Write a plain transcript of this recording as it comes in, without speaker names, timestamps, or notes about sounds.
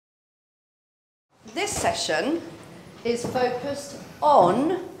This session is focused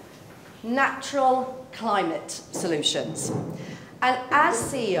on natural climate solutions. And as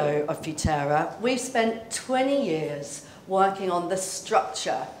CEO of Futerra, we've spent 20 years working on the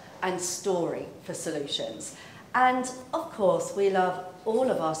structure and story for solutions. And of course, we love all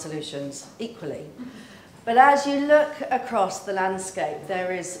of our solutions equally. But as you look across the landscape,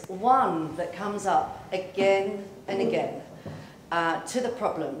 there is one that comes up again and again to the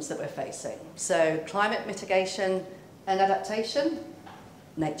problems that we're facing. So climate mitigation and adaptation,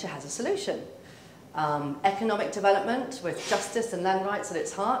 nature has a solution. Economic development with justice and land rights at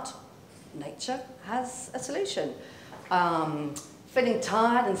its heart, nature has a solution. Feeling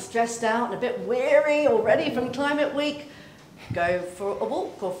tired and stressed out and a bit weary already from Climate Week, go for a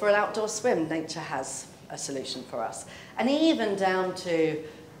walk or for an outdoor swim. Nature has a solution for us. And even down to,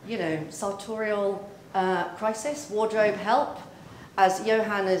 you know, sartorial crisis, wardrobe help, as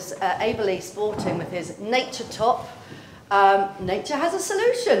Johan is ably sporting with his nature top. Nature has a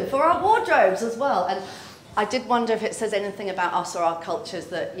solution for our wardrobes as well. And I did wonder if it says anything about us or our cultures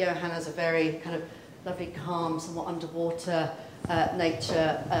that Johan has a very kind of lovely, calm, somewhat underwater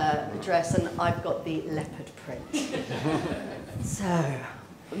nature dress, and I've got the leopard print. So,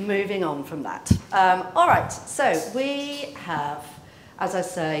 moving on from that. All right, so we have, as I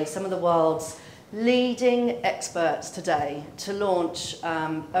say, some of the world's leading experts today to launch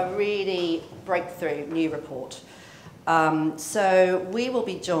a really breakthrough new report. So we will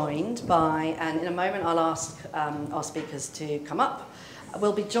be joined by, and in a moment I'll ask our speakers to come up,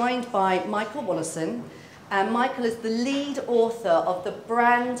 we'll be joined by Michael Wolosin. And Michael is the lead author of the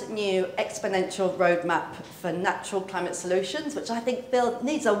brand new Exponential Roadmap for Natural Climate Solutions, which I think Bill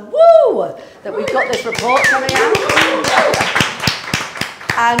needs a woo that we've got this report coming out.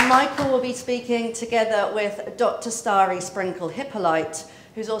 And Michael will be speaking together with Dr. Starry Sprenkle-Hyppolite,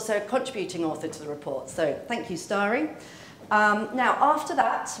 who's also a contributing author to the report. So thank you, Starry. Now, after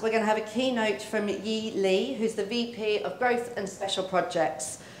that, we're going to have a keynote from Yee Lee, who's the VP of Growth and Special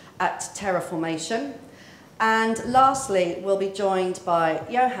Projects at Terraformation. And lastly, we'll be joined by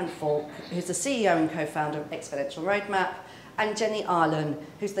Johan Falk, who's the CEO and co-founder of Exponential Roadmap, and Jenny Ahlen,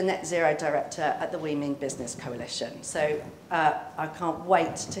 who's the Net Zero Director at the Weeming Business Coalition. So I can't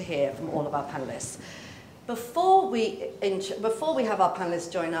wait to hear from all of our panelists. Before we have our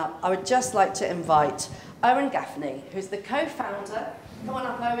panelists join up, I would just like to invite Owen Gaffney, who's the co-founder, come on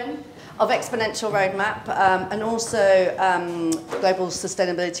up, Owen, of Exponential Roadmap, and also global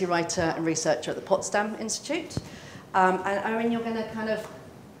sustainability writer and researcher at the Potsdam Institute. And Owen, you're going to kind of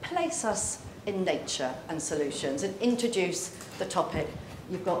place us in nature and solutions and introduce the topic.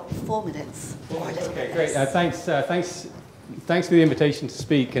 You've got 4 minutes. Okay, great. Thanks for the invitation to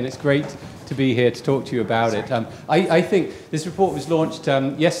speak, and it's great to be here to talk to you about it. I think this report was launched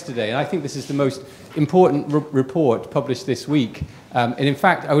yesterday, and I think this is the most important report published this week. And in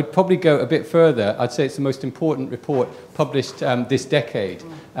fact, I would probably go a bit further. I'd say it's the most important report published this decade.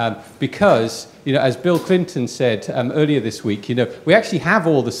 Because, you know, as Bill Clinton said earlier this week, you know, we actually have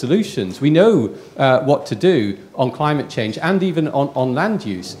all the solutions. We know what to do on climate change and even on land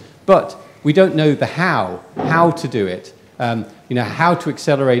use, but we don't know the how to do it. You know, how to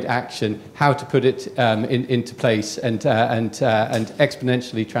accelerate action, how to put it into place, and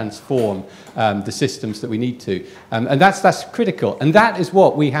exponentially transform the systems that we need to. And that's critical. And that is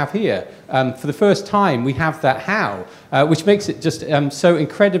what we have here. For the first time, we have that how, which makes it just so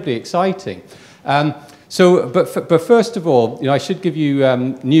incredibly exciting. But first of all, you know, I should give you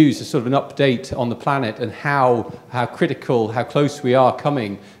news, a sort of an update on the planet and how critical, how close we are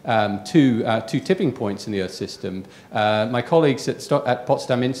coming to tipping points in the Earth system. My colleagues at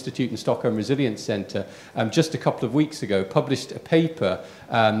Potsdam Institute and Stockholm Resilience Centre just a couple of weeks ago published a paper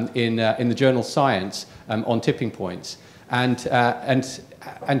in the journal Science on tipping points.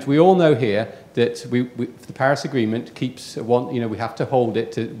 And we all know here that the Paris Agreement keeps we have to hold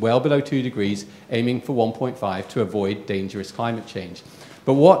it to well below 2 degrees, aiming for 1.5 to avoid dangerous climate change.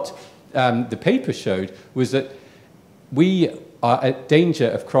 But what the paper showed was that we are at danger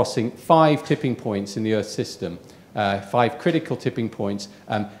of crossing 5 tipping points in the Earth system. 5 critical tipping points,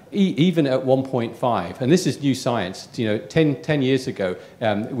 even at 1.5. And this is new science. You know, 10 years ago,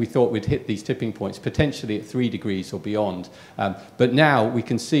 we thought we'd hit these tipping points potentially at 3 degrees or beyond. But now we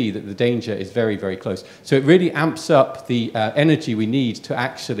can see that the danger is very, very close. So it really amps up the energy we need to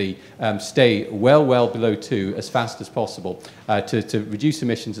actually stay well below 2 as fast as possible, to reduce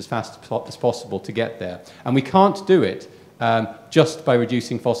emissions as fast as possible to get there. And we can't do it just by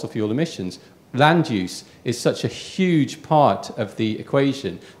reducing fossil fuel emissions. land use is such a huge part of the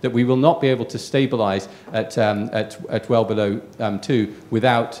equation that we will not be able to stabilize at well below 2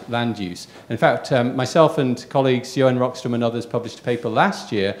 without land use. In fact, myself and colleagues, Johan Rockström and others, published a paper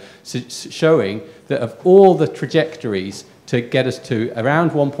last year showing that of all the trajectories to get us to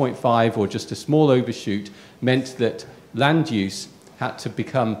around 1.5 or just a small overshoot meant that land use had to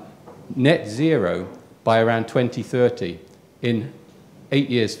become net zero by around 2030. In 8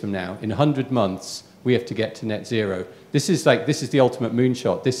 years from now, in 100 months, we have to get to net zero. This is the ultimate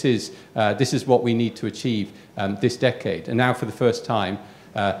moonshot. This is what we need to achieve this decade. And now, for the first time,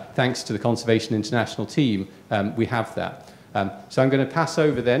 thanks to the Conservation International team, we have that. So I'm going to pass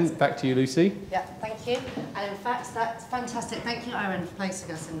over then back to you, Lucy. Yeah, thank you. And in fact, that's fantastic. Thank you, Owen, for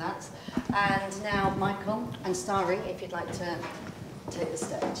placing us in that. And now, Michael and Starry, if you'd like to take the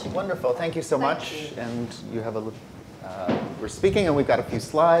stage. Wonderful. Thank you so much. And you have a we're speaking, and we've got a few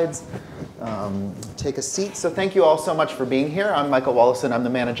slides. Take a seat. So thank you all so much for being here. I'm Michael Wolosin. I'm the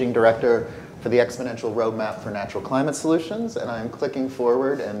Managing Director for the Exponential Roadmap for Natural Climate Solutions. And I'm clicking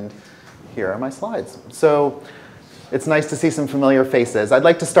forward, and here are my slides. So it's nice to see some familiar faces. I'd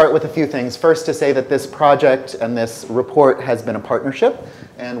like to start with a few things. First, to say that this project and this report has been a partnership.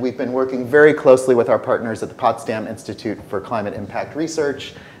 And we've been working very closely with our partners at the Potsdam Institute for Climate Impact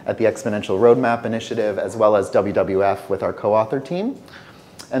Research, at the Exponential Roadmap Initiative, as well as WWF with our co-author team.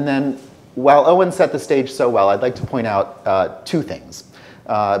 And then, while Owen set the stage so well, I'd like to point out two things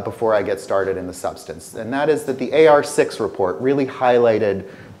before I get started in the substance. And that is that the AR6 report really highlighted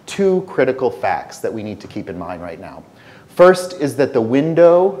two critical facts that we need to keep in mind right now. First is that the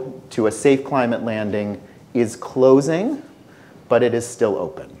window to a safe climate landing is closing, but it is still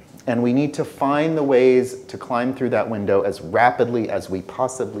open. And we need to find the ways to climb through that window as rapidly as we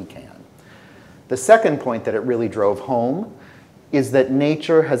possibly can. The second point that it really drove home is that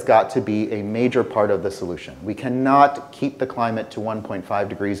nature has got to be a major part of the solution. We cannot keep the climate to 1.5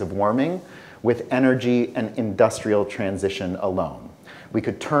 degrees of warming with energy and industrial transition alone. We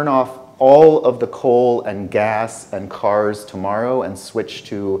could turn off all of the coal and gas and cars tomorrow and switch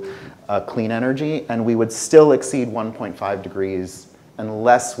to clean energy, and we would still exceed 1.5 degrees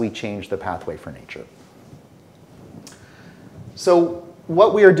unless we change the pathway for nature. So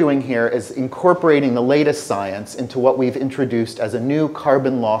what we are doing here is incorporating the latest science into what we've introduced as a new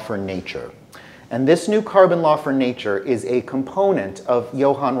carbon law for nature. And this new carbon law for nature is a component of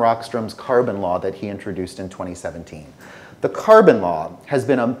Johan Rockström's carbon law that he introduced in 2017. The carbon law has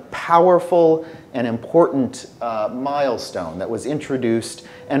been a powerful and important milestone that was introduced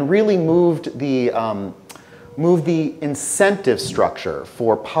and really moved the incentive structure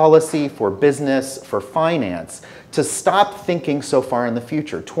for policy, for business, for finance to stop thinking so far in the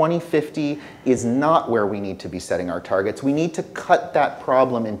future. 2050 is not where we need to be setting our targets. We need to cut that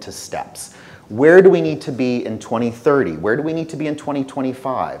problem into steps. Where do we need to be in 2030? Where do we need to be in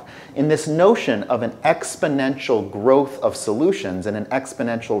 2025? In this notion of an exponential growth of solutions and an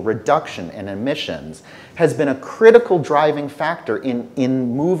exponential reduction in emissions has been a critical driving factor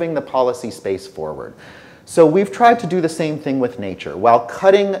in moving the policy space forward. So we've tried to do the same thing with nature. While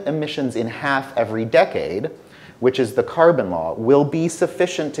cutting emissions in half every decade, which is the carbon law, will be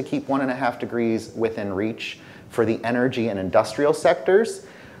sufficient to keep 1.5 degrees within reach for the energy and industrial sectors,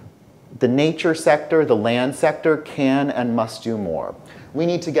 the nature sector, the land sector can and must do more. We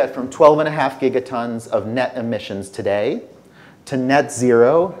need to get from 12.5 gigatons of net emissions today to net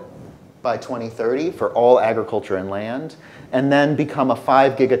zero by 2030 for all agriculture and land, and then become a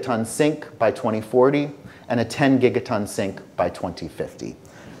 5 gigaton sink by 2040 and a 10 gigaton sink by 2050.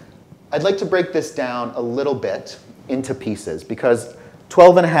 I'd like to break this down a little bit into pieces because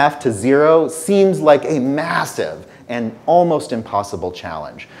 12.5 to 0 seems like a massive and almost impossible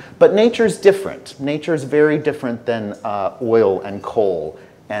challenge. But nature's different. Nature's very different than oil and coal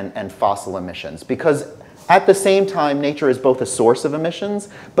and fossil emissions because at the same time, nature is both a source of emissions,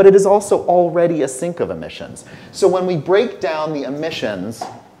 but it is also already a sink of emissions. So when we break down the emissions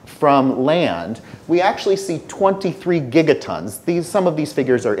from land, we actually see 23 gigatons. Some of these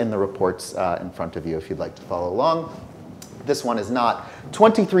figures are in the reports in front of you if you'd like to follow along. This one is not.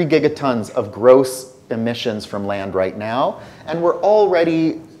 23 gigatons of gross emissions from land right now, and we're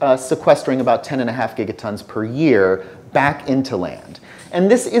already sequestering about 10.5 gigatons per year back into land. And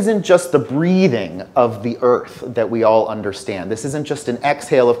this isn't just the breathing of the earth that we all understand. This isn't just an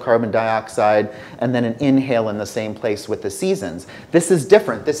exhale of carbon dioxide and then an inhale in the same place with the seasons. This is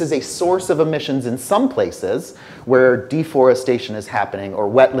different. This is a source of emissions in some places where deforestation is happening or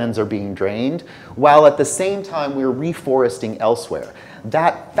wetlands are being drained, while at the same time we're reforesting elsewhere.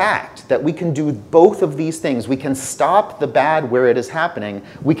 that fact that we can do both of these things, we can stop the bad where it is happening,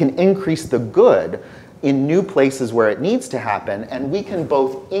 we can increase the good in new places where it needs to happen, and we can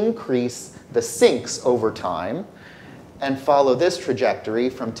both increase the sinks over time and follow this trajectory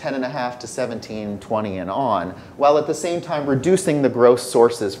from 10.5 to 17, 20, and on, while at the same time reducing the gross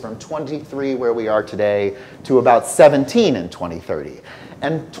sources from 23, where we are today, to about 17 in 2030.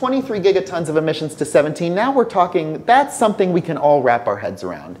 And 23 gigatons of emissions to 17, now we're talking, that's something we can all wrap our heads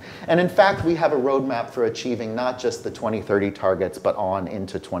around. And in fact, we have a roadmap for achieving not just the 2030 targets, but on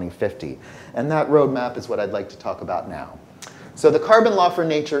into 2050. And that roadmap is what I'd like to talk about now. So the carbon law for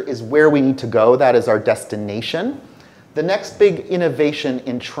nature is where we need to go. That is our destination. The next big innovation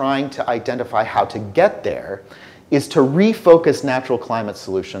in trying to identify how to get there is to refocus natural climate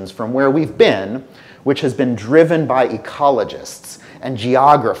solutions from where we've been, which has been driven by ecologists and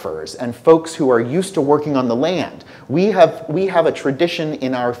geographers and folks who are used to working on the land. We have a tradition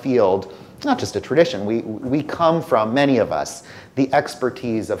in our field, not just a tradition, we come from, many of us, the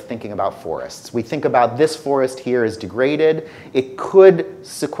expertise of thinking about forests. We think about this forest here is degraded. It could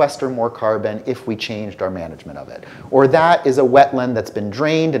sequester more carbon if we changed our management of it. Or that is a wetland that's been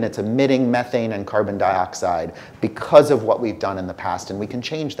drained and it's emitting methane and carbon dioxide because of what we've done in the past, and we can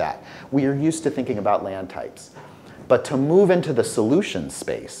change that. We are used to thinking about land types. But to move into the solutions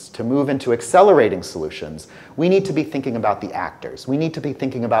space, to move into accelerating solutions, we need to be thinking about the actors. We need to be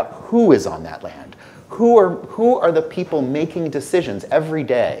thinking about who is on that land. Who are the people making decisions every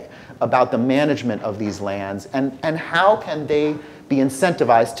day about the management of these lands, and how can they be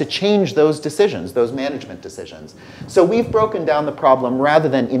incentivized to change those decisions, those management decisions? So we've broken down the problem rather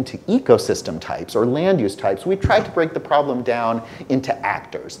than into ecosystem types or land use types. We've tried to break the problem down into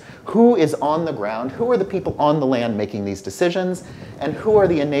actors. Who is on the ground? Who are the people on the land making these decisions? And who are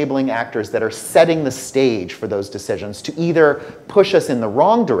the enabling actors that are setting the stage for those decisions to either push us in the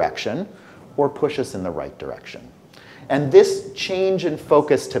wrong direction or push us in the right direction? And this change in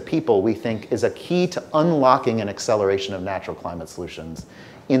focus to people, we think, is a key to unlocking an acceleration of natural climate solutions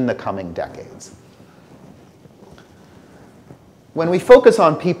in the coming decades. When we focus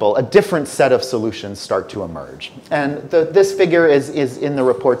on people, a different set of solutions start to emerge. And this figure is in the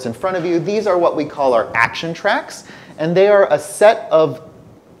reports in front of you. These are what we call our action tracks, and they are a set of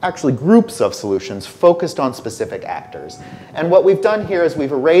actually groups of solutions focused on specific actors. And what we've done here is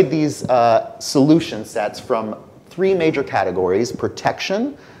we've arrayed these solution sets from three major categories: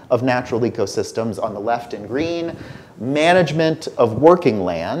 protection of natural ecosystems on the left in green, management of working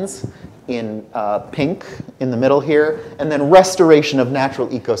lands in pink in the middle here, and then restoration of natural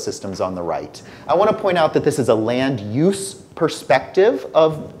ecosystems on the right. I want to point out that this is a land use perspective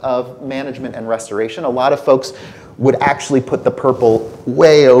of management and restoration. A lot of folks would actually put the purple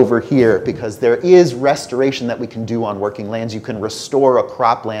way over here because there is restoration that we can do on working lands. You can restore a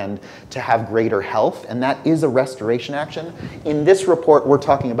cropland to have greater health, and that is a restoration action. In this report, we're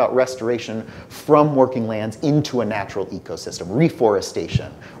talking about restoration from working lands into a natural ecosystem,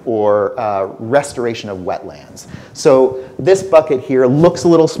 reforestation, or restoration of wetlands. So this bucket here looks a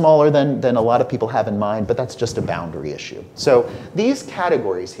little smaller than a lot of people have in mind, but that's just a boundary issue. So these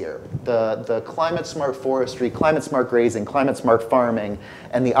categories here, the climate smart forestry, climate smart grazing, climate smart farming,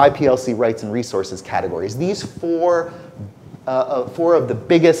 and the IPLC rights and resources categories, these four of the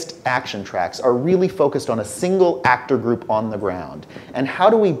biggest action tracks are really focused on a single actor group on the ground. And how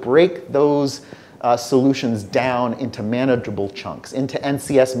do we break those solutions down into manageable chunks, into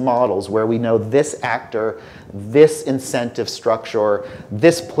NCS models where we know this actor, this incentive structure,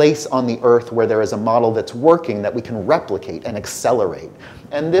 this place on the earth where there is a model that's working that we can replicate and accelerate.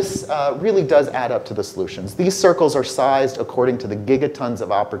 And this really does add up to the solutions. These circles are sized according to the gigatons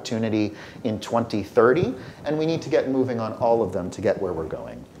of opportunity in 2030, and we need to get moving on all of them to get where we're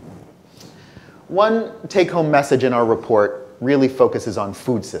going. One take-home message in our report really focuses on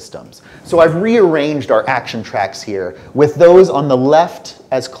food systems. So I've rearranged our action tracks here with those on the left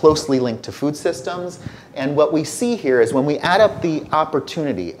as closely linked to food systems. And what we see here is when we add up the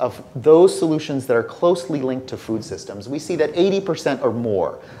opportunity of those solutions that are closely linked to food systems, we see that 80% or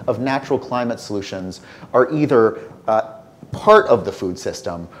more of natural climate solutions are either part of the food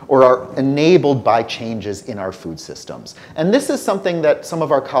system or are enabled by changes in our food systems. And this is something that some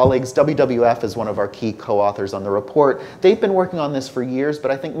of our colleagues, WWF is one of our key co-authors on the report, they've been working on this for years,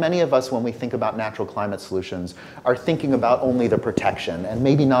 but I think many of us, when we think about natural climate solutions, are thinking about only the protection and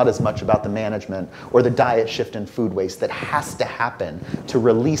maybe not as much about the management or the diet shift in food waste that has to happen to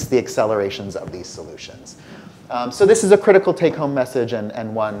release the accelerations of these solutions. So this is a critical take-home message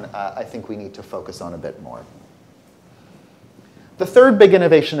and one I think we need to focus on a bit more. The third big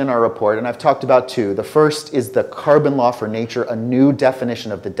innovation in our report, and I've talked about two, the first is the carbon law for nature, a new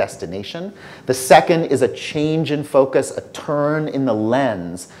definition of the destination. The second is a change in focus, a turn in the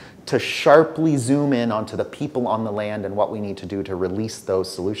lens to sharply zoom in onto the people on the land and what we need to do to release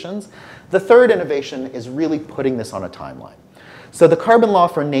those solutions. The third innovation is really putting this on a timeline. So the carbon law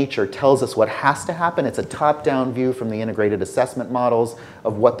for nature tells us what has to happen. It's a top-down view from the integrated assessment models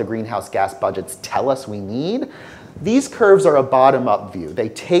of what the greenhouse gas budgets tell us we need. These curves are a bottom-up view. They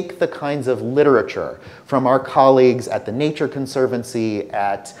take the kinds of literature from our colleagues at the Nature Conservancy,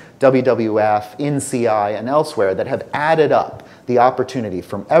 at WWF, NCI, and elsewhere that have added up the opportunity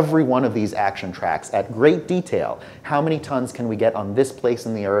from every one of these action tracks at great detail. How many tons can we get on this place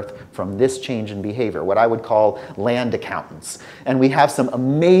in the earth from this change in behavior, what I would call land accountants. And we have some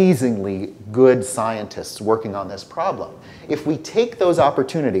amazingly good scientists working on this problem. If we take those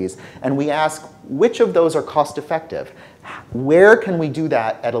opportunities and we ask which of those are cost effective, where can we do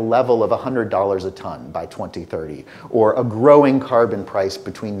that at a level of $100 a ton by 2030, or a growing carbon price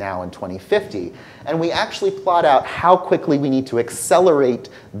between now and 2050? And we actually plot out how quickly we need to accelerate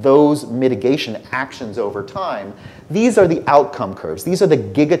those mitigation actions over time. These are the outcome curves. These are the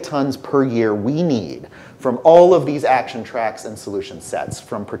gigatons per year we need from all of these action tracks and solution sets,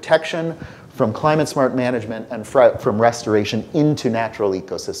 from protection, from climate smart management, and from restoration into natural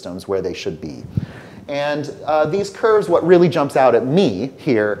ecosystems where they should be. And these curves, what really jumps out at me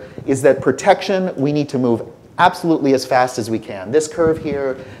here is that protection, we need to move absolutely as fast as we can. This curve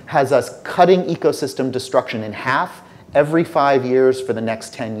here has us cutting ecosystem destruction in half every 5 years for the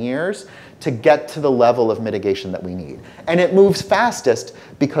next 10 years to get to the level of mitigation that we need. And it moves fastest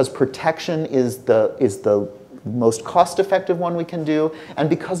because protection is the most cost-effective one we can do, and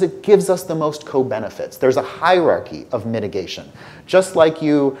because it gives us the most co-benefits. There's a hierarchy of mitigation. Just like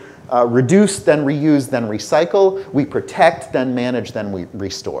you reduce, then reuse, then recycle, we protect, then manage, then we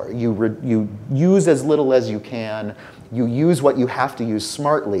restore. You use as little as you can, you use what you have to use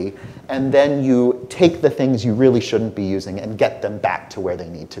smartly, and then you take the things you really shouldn't be using and get them back to where they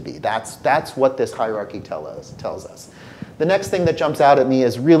need to be. That's what this hierarchy tells us. The next thing that jumps out at me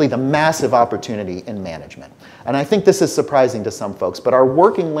is really the massive opportunity in management. And I think this is surprising to some folks, but our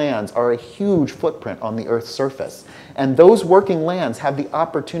working lands are a huge footprint on the Earth's surface. And those working lands have the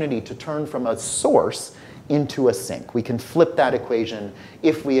opportunity to turn from a source into a sink. We can flip that equation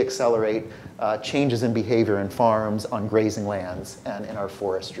if we accelerate changes in behavior in farms, on grazing lands, and in our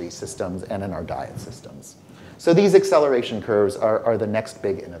forestry systems, and in our diet systems. So these acceleration curves are the next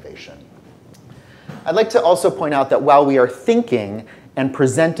big innovation. I'd like to also point out that while we are thinking and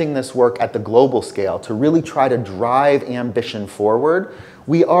presenting this work at the global scale to really try to drive ambition forward,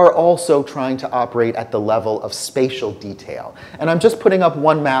 we are also trying to operate at the level of spatial detail. And I'm just putting up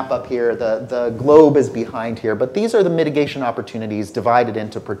one map up here. The globe is behind here, but these are the mitigation opportunities divided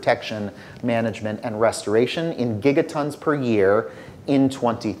into protection, management, and restoration in gigatons per year in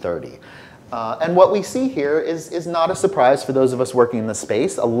 2030. And what we see here is not a surprise for those of us working in the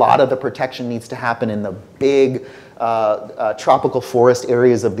space. A lot of the protection needs to happen in the big tropical forest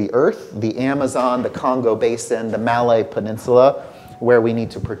areas of the Earth, the Amazon, the Congo Basin, the Malay Peninsula, where we need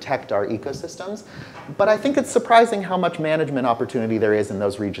to protect our ecosystems. But I think it's surprising how much management opportunity there is in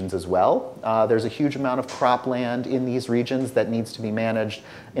those regions as well. There's a huge amount of cropland in these regions that needs to be managed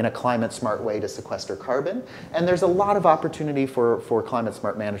in a climate smart way to sequester carbon. And there's a lot of opportunity for climate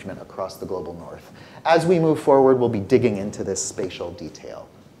smart management across the global north. As we move forward, we'll be digging into this spatial detail.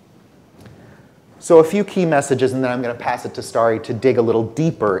 So a few key messages, and then I'm going to pass it to Starry to dig a little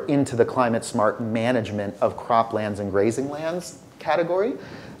deeper into the climate smart management of croplands and grazing lands category.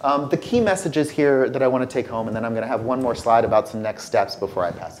 The key messages here that I want to take home, and then I'm going to have one more slide about some next steps before I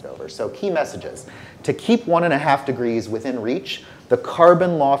pass it over. So key messages. To keep 1.5 degrees within reach, the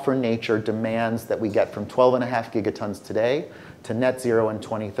carbon law for nature demands that we get from 12.5 gigatons today to net zero in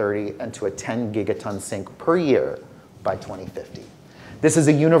 2030 and to a 10 gigaton sink per year by 2050. This is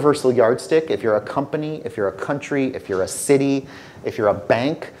a universal yardstick. If you're a company, if you're a country, if you're a city, if you're a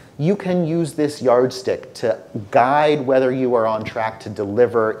bank, you can use this yardstick to guide whether you are on track to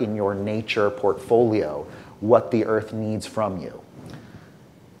deliver in your nature portfolio what the Earth needs from you.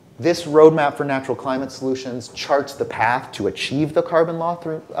 This roadmap for natural climate solutions charts the path to achieve the carbon law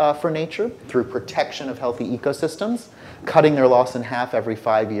for nature through protection of healthy ecosystems, cutting their loss in half every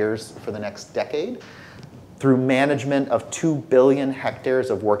 5 years for the next decade, through management of 2 billion hectares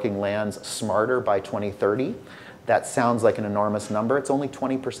of working lands smarter by 2030. That sounds like an enormous number. It's only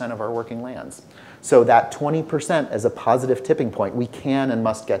 20% of our working lands. So that 20% is a positive tipping point. We can and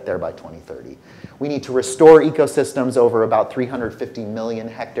must get there by 2030. We need to restore ecosystems over about 350 million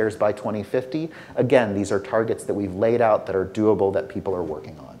hectares by 2050. Again, these are targets that we've laid out that are doable, that people are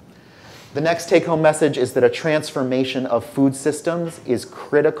working on. The next take-home message is that a transformation of food systems is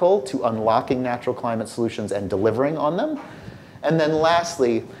critical to unlocking natural climate solutions and delivering on them. And then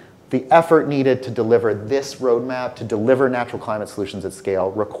lastly, the effort needed to deliver this roadmap, to deliver natural climate solutions at scale,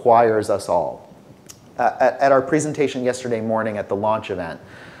 requires us all. At our presentation yesterday morning at the launch event,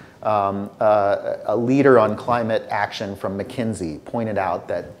 a leader on climate action from McKinsey pointed out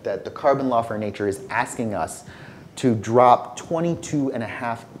that the carbon law for nature is asking us to drop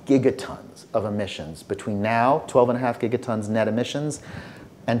 22.5 gigatons of emissions between now, 12.5 gigatons net emissions,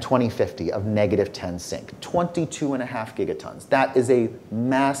 and 2050 of -10 sink. 22.5 gigatons. That is a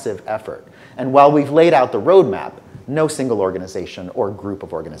massive effort. And while we've laid out the roadmap, no single organization or group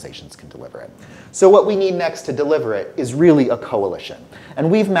of organizations can deliver it. So what we need next to deliver it is really a coalition.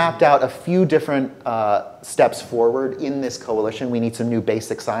 And we've mapped out a few different steps forward in this coalition. We need some new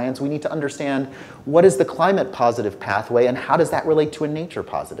basic science. We need to understand what is the climate positive pathway and how does that relate to a nature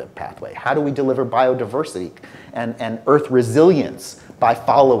positive pathway? How do we deliver biodiversity and earth resilience by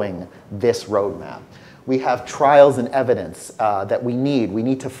following this roadmap? We have trials and evidence that we need. We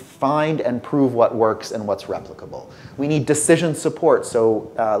need to find and prove what works and what's replicable. We need decision support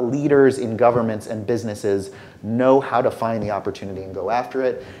so leaders in governments and businesses know how to find the opportunity and go after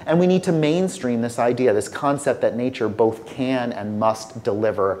it. And we need to mainstream this idea, this concept that nature both can and must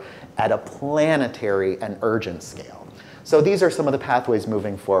deliver at a planetary and urgent scale. So these are some of the pathways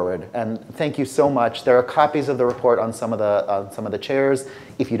moving forward, and thank you so much. There are copies of the report on some of the chairs.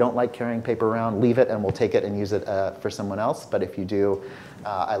 If you don't like carrying paper around, leave it, and we'll take it and use it for someone else. But if you do,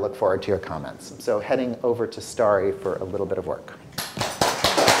 I look forward to your comments. So heading over to Starry for a little bit of work.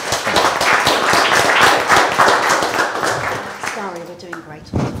 Starry, we're doing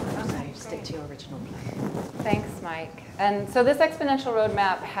great on time, so stick to your original plan. Thanks, Mike. And so this exponential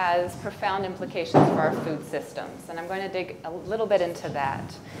roadmap has profound implications for our food systems, and I'm going to dig a little bit into that.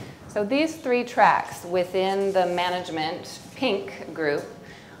 So these 3 tracks within the management pink group,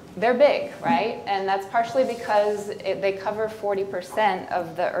 they're big, right? And that's partially because they cover 40%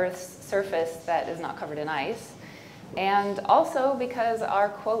 of the Earth's surface that is not covered in ice, and also because our,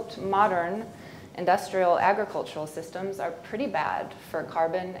 quote, modern industrial agricultural systems are pretty bad for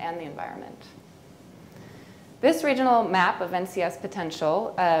carbon and the environment. This regional map of NCS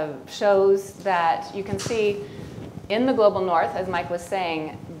potential shows that you can see in the global north, as Mike was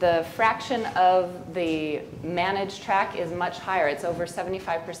saying, the fraction of the managed track is much higher. It's over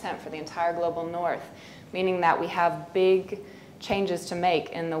 75% for the entire global north, meaning that we have big changes to make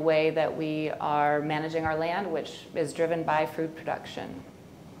in the way that we are managing our land, which is driven by food production.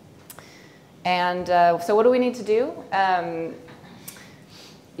 And so what do we need to do?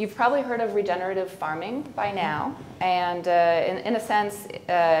 You've probably heard of regenerative farming by now, and in a sense,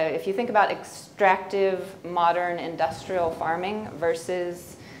 if you think about extractive, modern industrial farming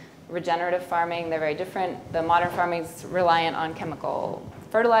versus regenerative farming, they're very different. The modern farming is reliant on chemical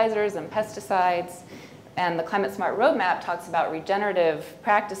fertilizers and pesticides, and the Climate Smart Roadmap talks about regenerative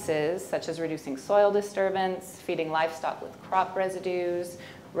practices such as reducing soil disturbance, feeding livestock with crop residues,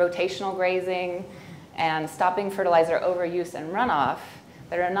 rotational grazing, and stopping fertilizer overuse and runoff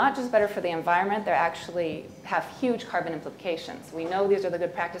that are not just better for the environment, they actually have huge carbon implications. We know these are the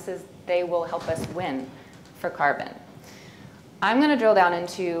good practices. They will help us win for carbon. I'm going to drill down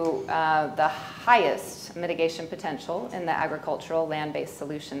into the highest mitigation potential in the agricultural land-based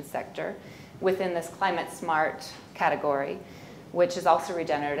solutions sector within this climate smart category, which is also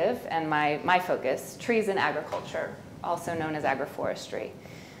regenerative, and my focus, trees in agriculture, also known as agroforestry.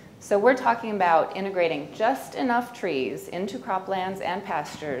 So we're talking about integrating just enough trees into croplands and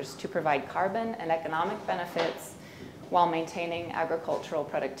pastures to provide carbon and economic benefits while maintaining agricultural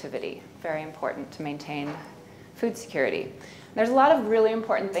productivity. Very important to maintain food security. There's a lot of really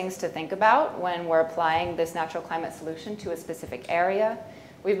important things to think about when we're applying this natural climate solution to a specific area.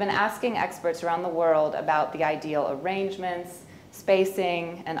 We've been asking experts around the world about the ideal arrangements,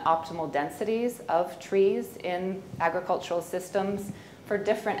 spacing, and optimal densities of trees in agricultural systems for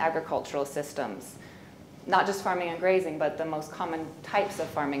different agricultural systems, not just farming and grazing, but the most common types of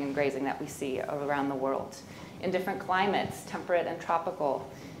farming and grazing that we see around the world. In different climates, temperate and tropical,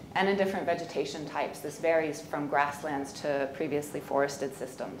 and in different vegetation types. This varies from grasslands to previously forested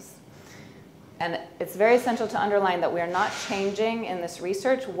systems. And it's very essential to underline that we are not changing in this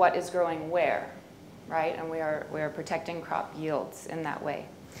research what is growing where, right? And we are protecting crop yields in that way.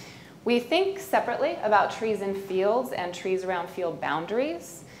 We think separately about trees in fields and trees around field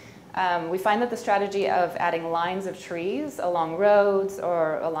boundaries. We find that the strategy of adding lines of trees along roads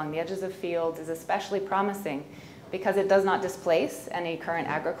or along the edges of fields is especially promising because it does not displace any current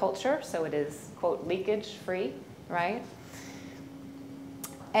agriculture, so it is, quote, leakage free, right?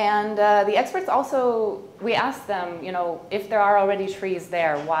 And the experts also, we asked them, you know, if there are already trees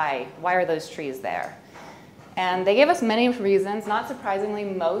there, why? Why are those trees there? And they gave us many reasons. Not surprisingly,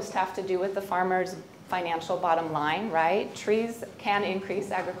 most have to do with the farmer's financial bottom line, right? Trees can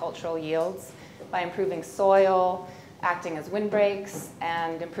increase agricultural yields by improving soil, acting as windbreaks,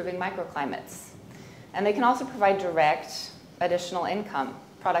 and improving microclimates. And they can also provide direct additional income,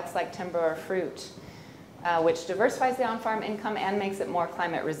 products like timber or fruit, which diversifies the on-farm income and makes it more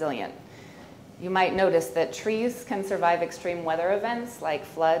climate resilient. You might notice that trees can survive extreme weather events like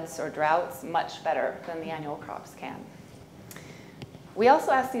floods or droughts much better than the annual crops can. We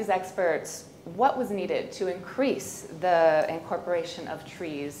also asked these experts what was needed to increase the incorporation of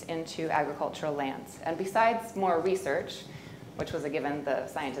trees into agricultural lands. And besides more research, which was a given, the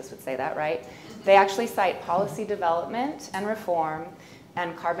scientists would say that, right? They actually cite policy development and reform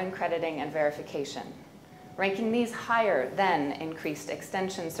and carbon crediting and verification, ranking these higher than increased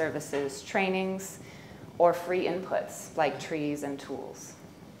extension services, trainings, or free inputs like trees and tools.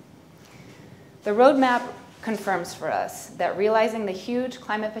 The roadmap confirms for us that realizing the huge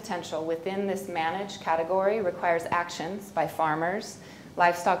climate potential within this managed category requires actions by farmers,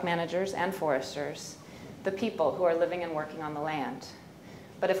 livestock managers, and foresters, the people who are living and working on the land.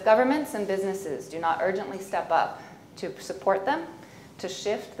 But if governments and businesses do not urgently step up to support them, to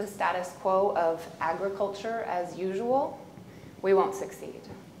shift the status quo of agriculture as usual, we won't succeed.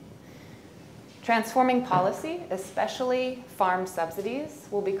 Transforming policy, especially farm subsidies,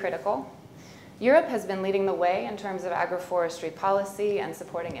 will be critical. Europe has been leading the way in terms of agroforestry policy and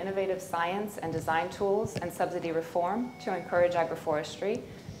supporting innovative science and design tools and subsidy reform to encourage agroforestry.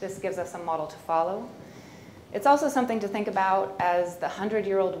 This gives us a model to follow. It's also something to think about as the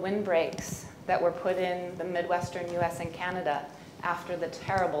 100-year-old windbreaks that were put in the Midwestern US and Canada after the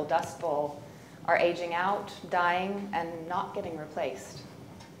terrible Dust Bowl are aging out, dying, and not getting replaced.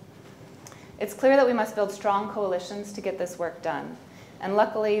 It's clear that we must build strong coalitions to get this work done. And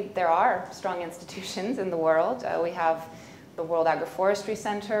luckily, there are strong institutions in the world. We have the World Agroforestry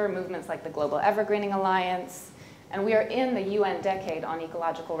Center, movements like the Global Evergreening Alliance, and we are in the UN Decade on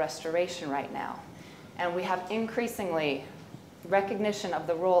Ecological Restoration right now. And we have increasingly recognition of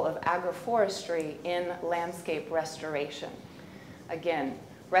the role of agroforestry in landscape restoration. Again,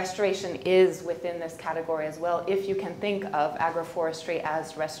 restoration is within this category as well, if you can think of agroforestry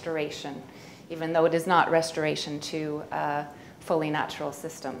as restoration, even though it is not restoration to a fully natural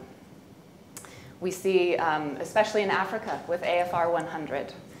system. We see, especially in Africa with AFR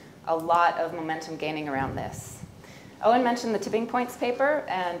 100, a lot of momentum gaining around this. Owen mentioned the Tipping Points paper,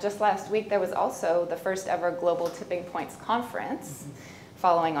 and just last week there was also the first ever Global Tipping Points conference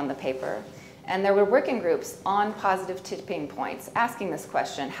following on the paper. And there were working groups on positive tipping points asking this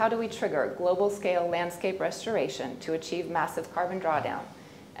question: how do we trigger global scale landscape restoration to achieve massive carbon drawdown?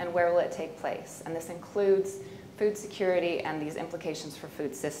 And where will it take place? And this includes food security and these implications for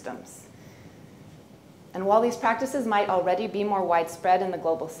food systems. And while these practices might already be more widespread in the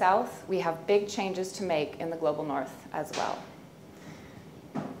global south, we have big changes to make in the global north as well.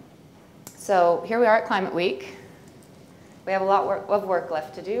 So here we are at Climate Week. We have a lot of work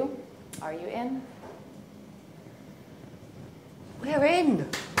left to do. Are you in? We're in.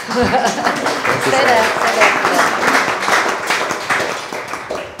 Stay there.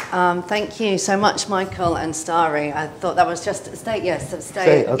 Thank you so much, Michael and Starry. I thought that was just stay. Yes,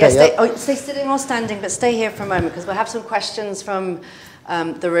 stay. Okay, yes, stay. yep. Oh, stay sitting or standing, but stay here for a moment because we'll have some questions from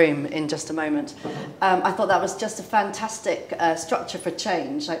the room in just a moment. I thought that was just a fantastic structure for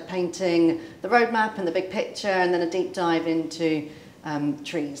change, like painting the roadmap and the big picture, and then a deep dive into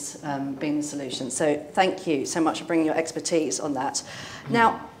trees being the solution. So thank you so much for bringing your expertise on that.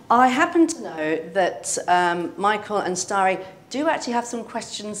 Now, I happen to know that Michael and Starry do actually have some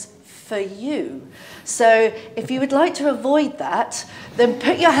questions for you. So if you would like to avoid that, then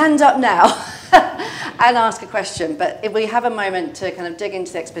put your hand up now and ask a question. But if we have a moment to kind of dig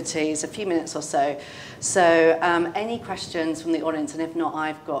into the expertise, a few minutes or so. So any questions from the audience? And if not,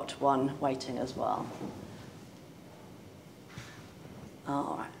 I've got one waiting as well.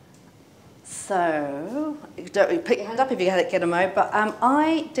 All right. So, put your hand up if you get a mo. But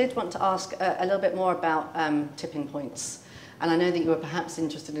I did want to ask a little bit more about tipping points. And I know that you were perhaps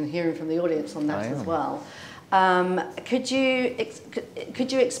interested in hearing from the audience on that as well. Could you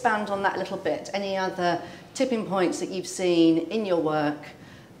expand on that a little bit? Any other tipping points that you've seen in your work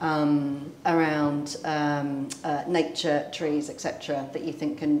around nature, trees, etc., that you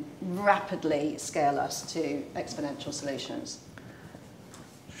think can rapidly scale us to exponential solutions?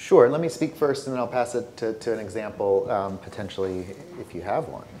 Sure, let me speak first and then I'll pass it to an example, potentially, if you have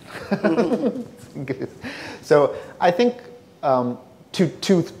one. So I think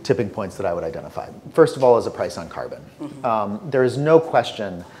two tipping points that I would identify. First of all is a price on carbon. There is no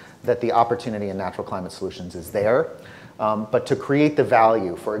question that the opportunity in natural climate solutions is there, but to create the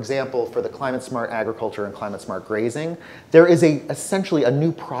value, for example, for the climate smart agriculture and climate smart grazing, there is essentially a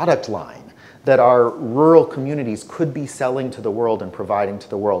new product line that our rural communities could be selling to the world and providing to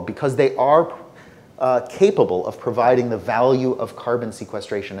the world because they are capable of providing the value of carbon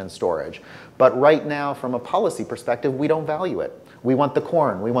sequestration and storage. But right now, from a policy perspective, we don't value it. We want the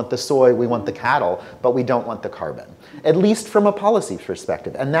corn, we want the soy, we want the cattle, but we don't want the carbon, at least from a policy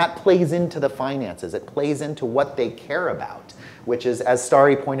perspective. And that plays into the finances. It plays into what they care about, which is, as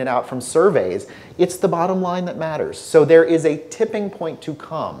Starry pointed out from surveys, it's the bottom line that matters. So there is a tipping point to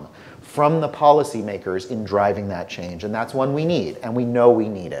come from the policymakers in driving that change, and that's one we need, and we know we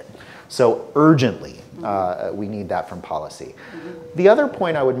need it. So urgently, we need that from policy. The other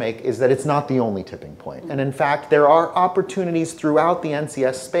point I would make is that it's not the only tipping point. And in fact, there are opportunities throughout the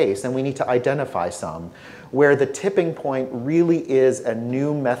NCS space, and we need to identify some, where the tipping point really is a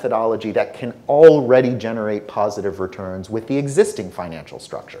new methodology that can already generate positive returns with the existing financial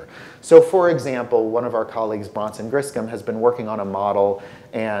structure. So for example, one of our colleagues, Bronson Griscom, has been working on a model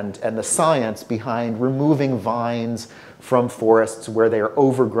and the science behind removing vines from forests where they are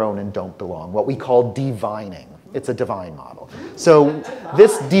overgrown and don't belong, what we call divining. It's a divine model. So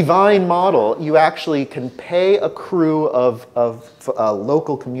this divine model, you actually can pay a crew of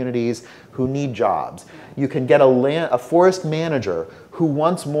local communities who need jobs. You can get a forest manager who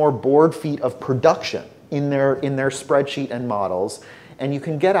wants more board feet of production in their spreadsheet and models. And you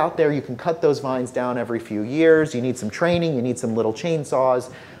can get out there, you can cut those vines down every few years. You need some training, you need some little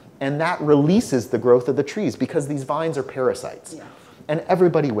chainsaws. And that releases the growth of the trees because these vines are parasites. Yeah. And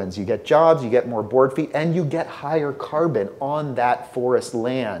everybody wins. You get jobs, you get more board feet, and you get higher carbon on that forest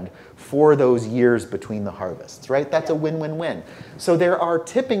land for those years between the harvests, right? That's a win-win-win. So there are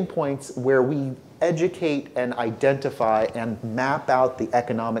tipping points where we educate and identify and map out the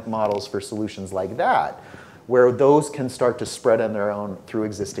economic models for solutions like that, where those can start to spread on their own through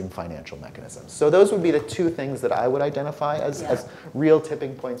existing financial mechanisms. So those would be the two things that I would identify as real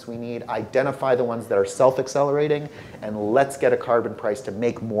tipping points we need. Identify the ones that are self-accelerating, and let's get a carbon price to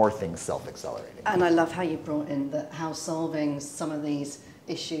make more things self-accelerating. And I love how you brought in how solving some of these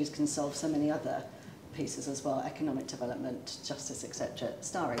issues can solve so many other pieces as well, economic development, justice, etc.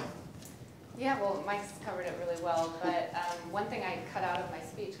 Starry. Yeah, well, Mike's covered it really well, but one thing I cut out of my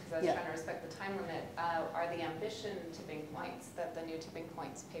speech, because I was trying to respect the time limit, are the ambition tipping points that the new tipping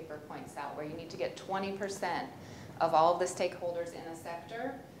points paper points out, where you need to get 20% of all of the stakeholders in a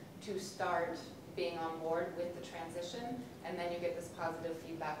sector to start being on board with the transition, and then you get this positive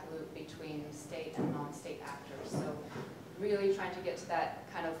feedback loop between state and non-state actors. So really trying to get to that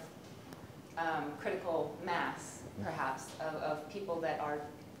kind of critical mass, perhaps, of people that are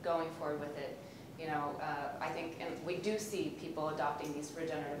going forward with it. You know, I think, and we do see people adopting these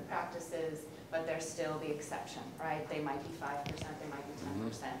regenerative practices, but they're still the exception, right? They might be 5%, they might be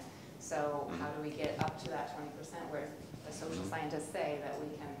 10%. So how do we get up to that 20% where the social scientists say that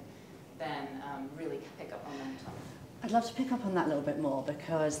we can then really pick up momentum? I'd love to pick up on that a little bit more,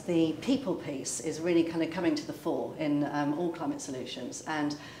 because the people piece is really kind of coming to the fore in all climate solutions.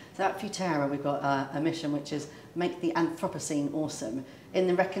 And so at Futerra, we've got a mission which is make the Anthropocene awesome, in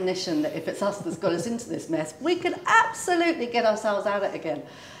the recognition that if it's us that's got us into this mess, we can absolutely get ourselves out of it again.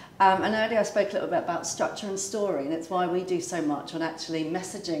 And earlier I spoke a little bit about structure and story, and it's why we do so much on actually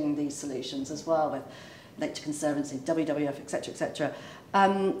messaging these solutions as well with Nature Conservancy, WWF, etc., etc.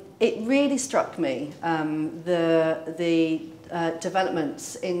 It really struck me, the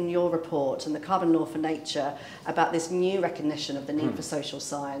developments in your report and the Carbon Law for Nature about this new recognition of the need for social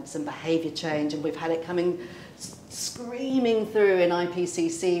science and behaviour change, and we've had it coming screaming through in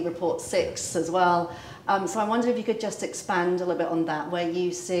IPCC Report 6 as well. So I wonder if you could just expand a little bit on that, where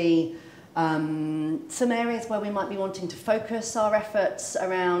you see some areas where we might be wanting to focus our efforts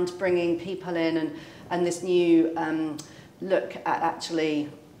around bringing people in and this new look at actually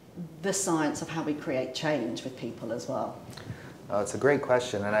the science of how we create change with people as well. It's a great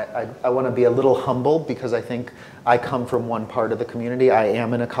question, and I want to be a little humble because I think I come from one part of the community. I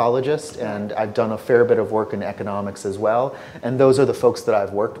am an ecologist, and I've done a fair bit of work in economics as well, and those are the folks that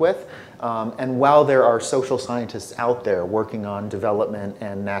I've worked with. And while there are social scientists out there working on development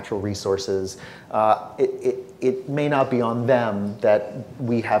and natural resources, it may not be on them that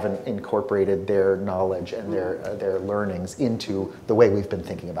we haven't incorporated their knowledge and their learnings into the way we've been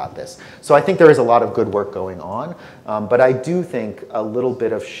thinking about this. So I think there is a lot of good work going on, but I do think a little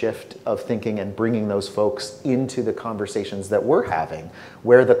bit of shift of thinking and bringing those folks into the conversations that we're having,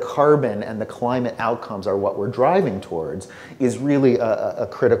 where the carbon and the climate outcomes are what we're driving towards, is really a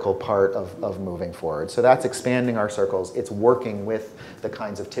critical part of moving forward. So that's expanding our circles. It's working with the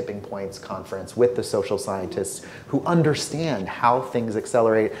kinds of tipping points conference with the social scientists who understand how things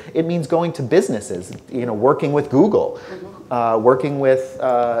accelerate. It means going to businesses, working with Google, working with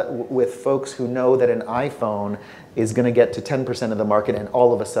folks who know that an iPhone is going to get to 10% of the market and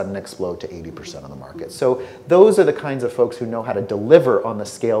all of a sudden explode to 80% of the market. So those are the kinds of folks who know how to deliver on the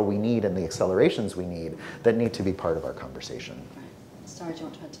scale we need and the accelerations we need that need to be part of our conversation. Right. Starry, do you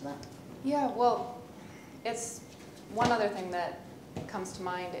want to add to that? Yeah, well, it's one other thing that comes to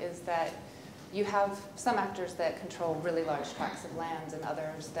mind is that you have some actors that control really large tracts of land and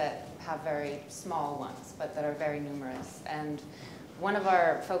others that have very small ones, but that are very numerous. And one of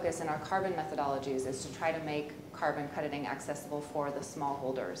our focus in our carbon methodologies is to try to make carbon crediting accessible for the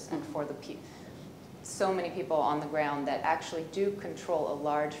smallholders and for the so many people on the ground that actually do control a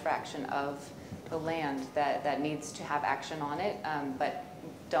large fraction of the land that needs to have action on it, but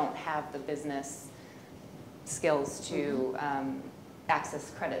don't have the business skills to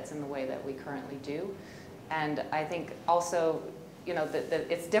access credits in the way that we currently do. And I think also,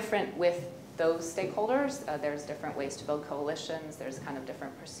 it's different with those stakeholders. There's different ways to build coalitions. There's kind of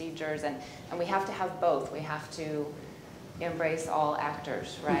different procedures. And we have to have both. We have to embrace all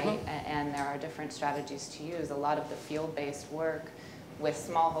actors, right? And there are different strategies to use. A lot of the field-based work with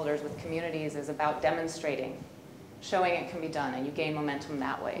smallholders, with communities, is about demonstrating, showing it can be done, and you gain momentum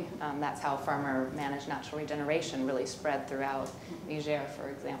that way. That's how farmer-managed natural regeneration really spread throughout Niger, for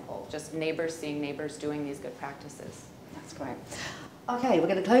example. Just neighbors seeing neighbors doing these good practices. That's great. Okay, we're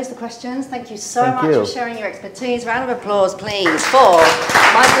going to close the questions. Thank you so much for sharing your expertise. Round of applause, please, for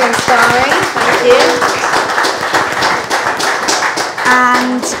Michael and Starry. Thank you.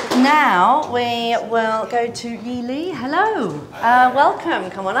 And now we will go to Yee Lee. Hello. Welcome.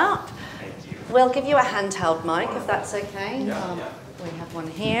 Come on up. We'll give you a handheld mic, if that's okay. We have one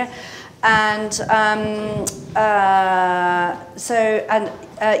here. And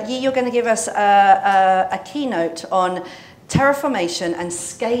Yee, you're going to give us a keynote on terraformation and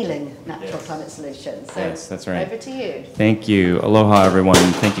scaling natural climate solutions. So yes, that's right. Over to you. Thank you. Aloha, everyone.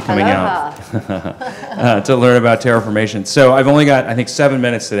 Thank you for coming out to learn about terraformation. So I've only got, I think, 7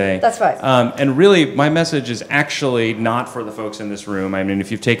 minutes today. That's right. And really, my message is actually not for the folks in this room. I mean, if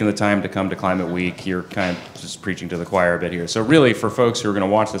you've taken the time to come to Climate Week, you're kind of just preaching to the choir a bit here. So really, for folks who are going to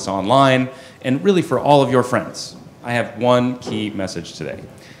watch this online, and really for all of your friends, I have one key message today.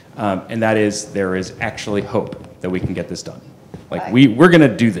 And that is, there is actually hope that we can get this done. Like, we're going to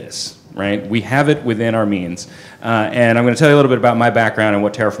do this, right? We have it within our means. And I'm going to tell you a little bit about my background and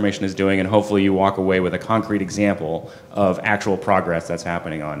what Terraformation is doing, and hopefully you walk away with a concrete example of actual progress that's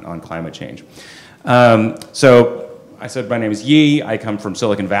happening on climate change. So I said my name is Yee. I come from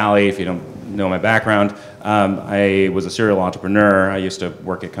Silicon Valley, if you don't know my background. I was a serial entrepreneur. I used to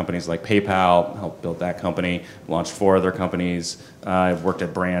work at companies like PayPal, helped build that company, launched 4 other companies. I've worked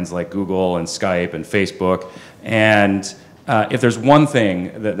at brands like Google and Skype and Facebook. And if there's one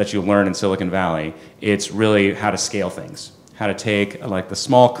thing that you learn in Silicon Valley, it's really how to scale things. How to take like the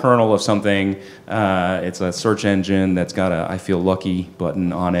small kernel of something, it's a search engine that's got a I feel lucky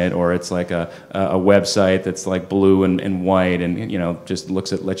button on it, or it's like a website that's like blue and white and just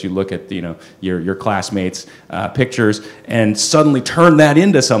lets you look at your classmates' pictures, and suddenly turn that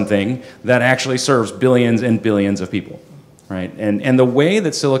into something that actually serves billions and billions of people, right? And the way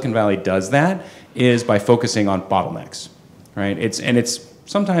that Silicon Valley does that is by focusing on bottlenecks, right? It's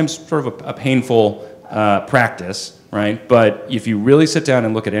sometimes sort of a painful practice. Right? But if you really sit down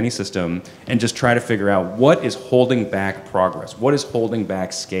and look at any system and just try to figure out what is holding back progress, what is holding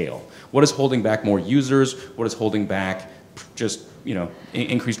back scale, what is holding back more users, what is holding back just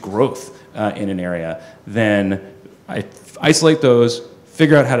increased growth in an area, then isolate those,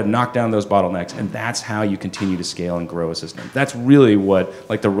 figure out how to knock down those bottlenecks, and that's how you continue to scale and grow a system. That's really what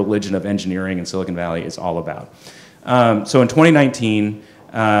the religion of engineering in Silicon Valley is all about. So in 2019,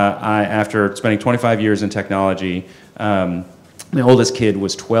 after spending 25 years in technology, my oldest kid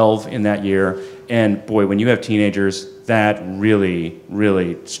was 12 in that year, and boy, when you have teenagers, that really,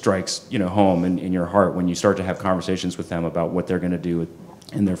 really strikes home in your heart when you start to have conversations with them about what they're going to do with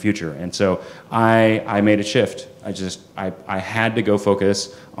in their future. And so I made a shift. I had to go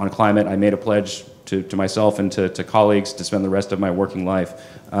focus on climate. I made a pledge to myself and to colleagues to spend the rest of my working life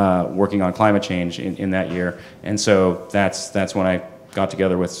working on climate change in that year. And so that's when I got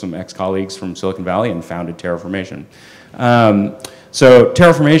together with some ex-colleagues from Silicon Valley and founded Terraformation. So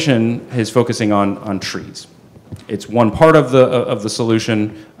Terraformation is focusing on trees. It's one part of the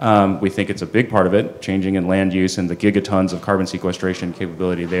solution. We think it's a big part of it. Changing in land use and the gigatons of carbon sequestration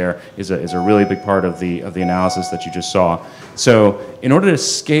capability there is a really big part of the analysis that you just saw. So in order to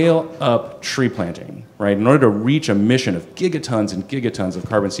scale up tree planting, right, in order to reach a mission of gigatons and gigatons of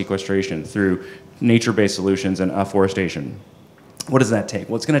carbon sequestration through nature-based solutions and afforestation, what does that take?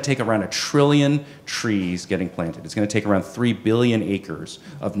 Well, it's going to take around 1 trillion trees getting planted. It's going to take around 3 billion acres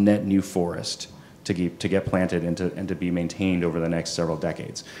of net new forest to get planted and to be maintained over the next several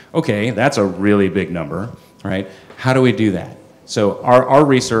decades. Okay, that's a really big number, right? How do we do that? So our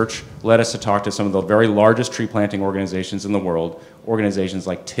research led us to talk to some of the very largest tree planting organizations in the world, organizations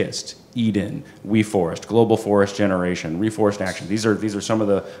like TIST, Eden, WeForest, Global Forest Generation, Reforest Action. These are some of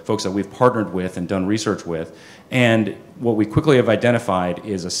the folks that we've partnered with and done research with. And what we quickly have identified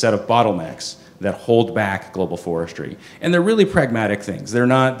is a set of bottlenecks that hold back global forestry. And they're really pragmatic things. They're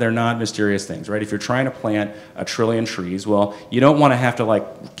not mysterious things, right? If you're trying to plant 1 trillion trees, well, you don't want to have to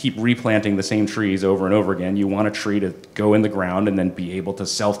like keep replanting the same trees over and over again. You want a tree to go in the ground and then be able to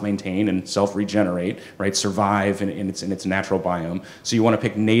self-maintain and self-regenerate, right? Survive in its natural biome. So you want to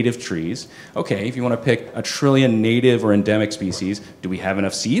pick native trees. Okay, if you want to pick 1 trillion native or endemic species, do we have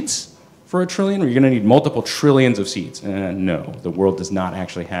enough seeds for 1 trillion, or you're going to need multiple trillions of seeds? No, the world does not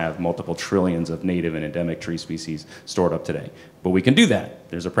actually have multiple trillions of native and endemic tree species stored up today. But we can do that.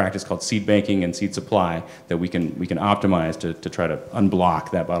 There's a practice called seed banking and seed supply that we can optimize to try to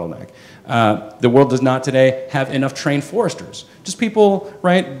unblock that bottleneck. The world does not today have enough trained foresters. Just people,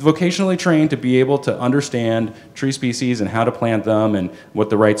 right, vocationally trained to be able to understand tree species and how to plant them and what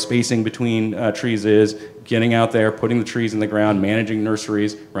the right spacing between trees is, getting out there, putting the trees in the ground, managing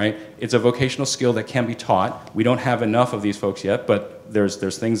nurseries, right? It's a vocational skill that can be taught. We don't have enough of these folks yet, but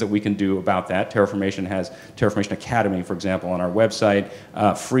there's things that we can do about that. Terraformation has Terraformation Academy, for example, on our website,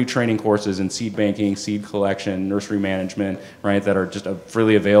 free training courses in seed banking, seed collection, nursery management, right, that are just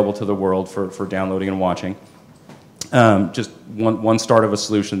freely available to the world for downloading and watching. Just one start of a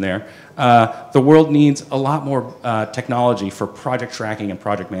solution there. The world needs a lot more technology for project tracking and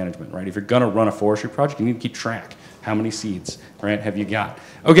project management, right? If you're going to run a forestry project, you need to keep track. How many seeds, right, have you got?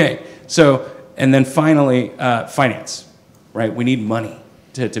 Okay, so, and then finally, finance, right? We need money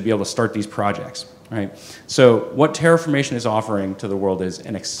to be able to start these projects, right? So what Terraformation is offering to the world is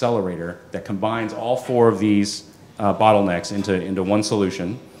an accelerator that combines all 4 of these bottlenecks into one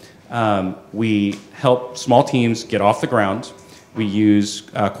solution. We help small teams get off the ground. We use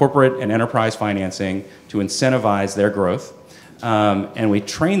corporate and enterprise financing to incentivize their growth. And we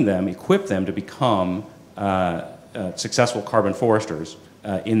train them, equip them to become successful carbon foresters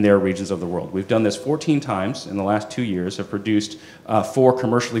in their regions of the world. We've done this 14 times in the last 2 years, have produced 4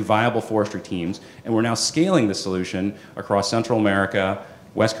 commercially viable forestry teams, and we're now scaling the solution across Central America,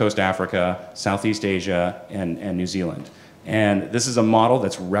 West Coast Africa, Southeast Asia, and New Zealand. And this is a model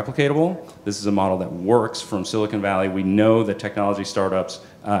that's replicatable. This is a model that works from Silicon Valley. We know that technology startups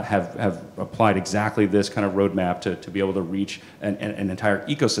have applied exactly this kind of roadmap to be able to reach an entire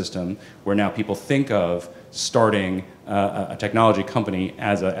ecosystem where now people think of starting a technology company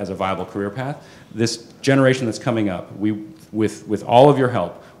as a viable career path. This generation that's coming up, with all of your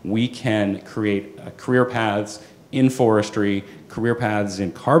help, we can create career paths in forestry, career paths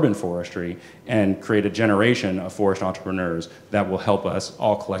in carbon forestry, and create a generation of forest entrepreneurs that will help us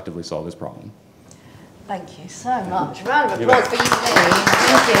all collectively solve this problem. Thank you so much. Round of applause for Yee Lee.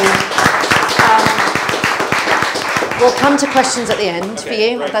 Thank you. We'll come to questions at the end for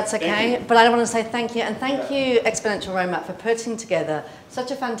you, if that's okay. But I want to say thank you, and thank you, Exponential Roadmap, for putting together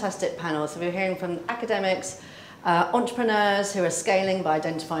such a fantastic panel. So we're hearing from academics, entrepreneurs who are scaling by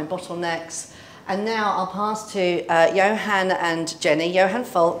identifying bottlenecks. And now I'll pass to Johan and Jenny, Johan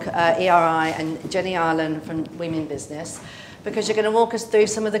Falk, ERI, and Jenny Ahlen from Women Business, because you're going to walk us through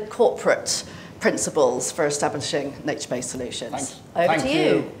some of the corporate principles for establishing nature-based solutions. Over to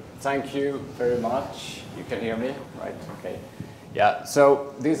you. Thank you very much. You can hear me, right? Okay. Yeah,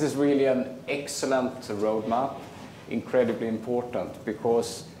 so this is really an excellent roadmap, incredibly important,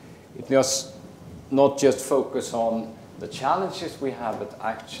 because it does not just focus on the challenges we have, but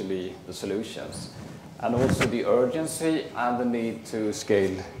actually the solutions, and also the urgency and the need to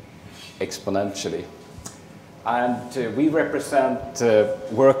scale exponentially. And we represent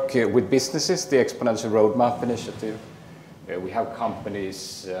work with businesses, the Exponential Roadmap initiative. We have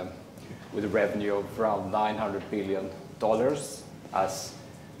companies with a revenue of around $900 billion as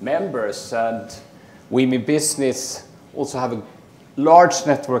members, and Women Business also have a large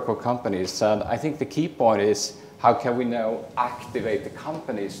network of companies. And I think the key point is how can we now activate the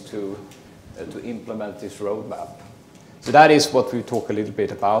companies to implement this roadmap. So that is what we talk a little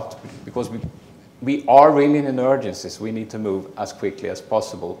bit about, because we are really in an urgency. So we need to move as quickly as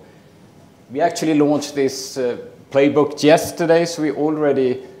possible. We actually launched this playbook yesterday, so we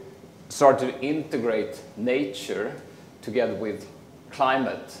already started to integrate nature together with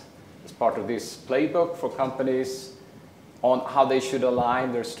climate as part of this playbook for companies on how they should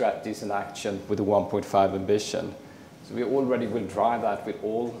align their strategies and action with the 1.5 ambition. So we already will drive that with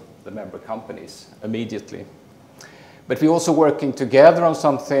all the member companies immediately. But we're also working together on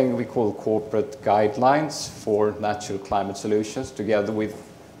something we call corporate guidelines for natural climate solutions, together with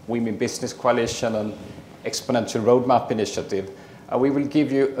Women Business Coalition and Exponential Roadmap initiative. We will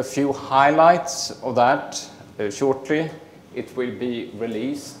give you a few highlights of that shortly. It will be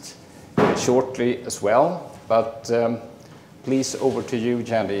released shortly as well. But please, over to you,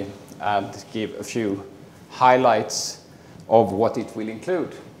 Jenny, and give a few highlights of what it will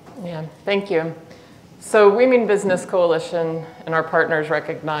include. Yeah, thank you. So Women Business Coalition and our partners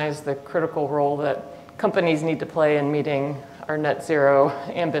recognize the critical role that companies need to play in meeting our net zero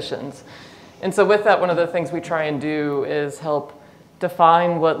ambitions. And so with that, one of the things we try and do is help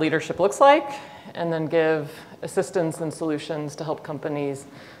define what leadership looks like and then give assistance and solutions to help companies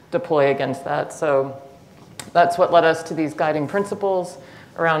deploy against that. So that's what led us to these guiding principles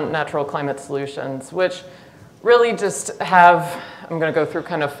around natural climate solutions, which really just have, I'm going to go through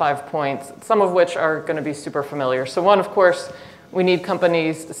kind of 5 points, some of which are going to be super familiar. So one, of course, we need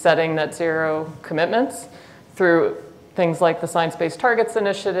companies setting net zero commitments through things like the Science Based Targets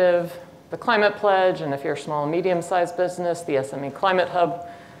Initiative, the Climate Pledge, and if you're a small and medium-sized business, the SME Climate Hub,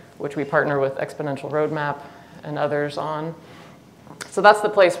 which we partner with Exponential Roadmap and others on. So that's the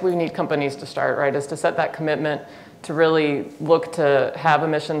place we need companies to start, right, is to set that commitment to really look to have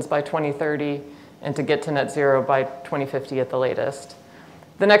emissions by 2030 and to get to net zero by 2050 at the latest.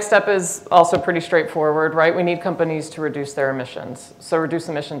 The next step is also pretty straightforward, right? We need companies to reduce their emissions. So reduce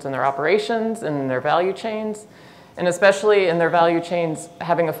emissions in their operations and in their value chains, and especially in their value chains,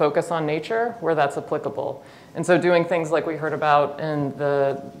 having a focus on nature where that's applicable. And so doing things like we heard about in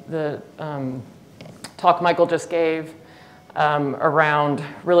the talk Michael just gave around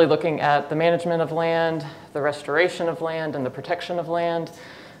really looking at the management of land, the restoration of land, and the protection of land.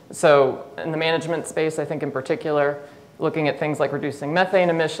 So in the management space, I think in particular, looking at things like reducing methane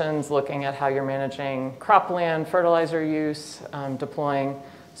emissions, looking at how you're managing cropland, fertilizer use, deploying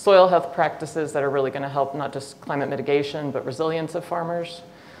soil health practices that are really going to help not just climate mitigation, but resilience of farmers.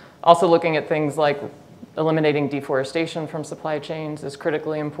 Also looking at things like eliminating deforestation from supply chains is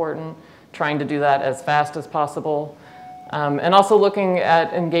critically important, trying to do that as fast as possible. And also looking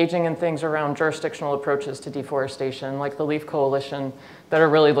at engaging in things around jurisdictional approaches to deforestation, like the Leaf Coalition, that are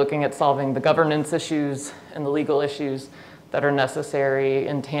really looking at solving the governance issues and the legal issues that are necessary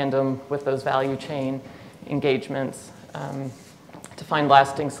in tandem with those value chain engagements to find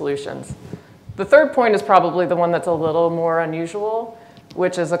lasting solutions. The third point is probably the one that's a little more unusual,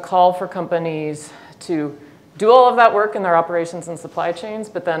 which is a call for companies to do all of that work in their operations and supply chains,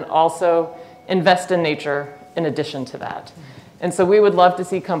 but then also invest in nature in addition to that. And so we would love to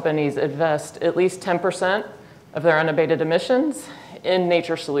see companies invest at least 10% of their unabated emissions in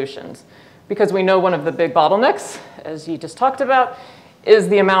nature solutions. Because we know one of the big bottlenecks, as you just talked about, is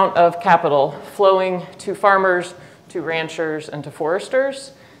the amount of capital flowing to farmers, to ranchers, and to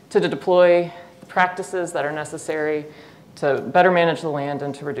foresters to deploy the practices that are necessary to better manage the land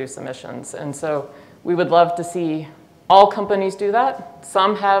and to reduce emissions. And so we would love to see all companies do that.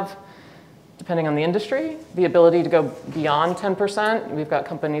 Some have, depending on the industry, the ability to go beyond 10%. We've got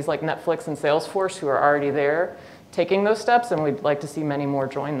companies like Netflix and Salesforce who are already there taking those steps, and we'd like to see many more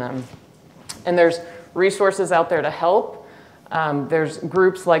join them. And there's resources out there to help. There's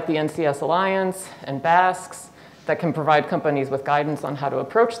groups like the NCS Alliance and BASCs that can provide companies with guidance on how to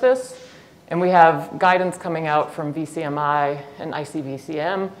approach this. And we have guidance coming out from VCMI and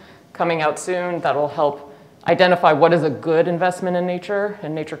ICVCM coming out soon that will help identify what is a good investment in nature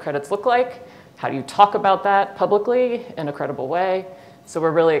and nature credits look like. How do you talk about that publicly in a credible way? So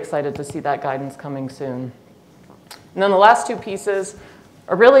we're really excited to see that guidance coming soon. And then the last two pieces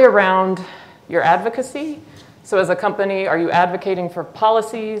are really around your advocacy. So as a company, are you advocating for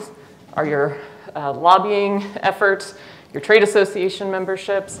policies? Are your lobbying efforts, your trade association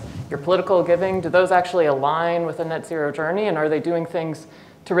memberships, your political giving, do those actually align with a net zero journey? And are they doing things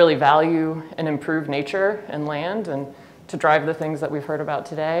to really value and improve nature and land and to drive the things that we've heard about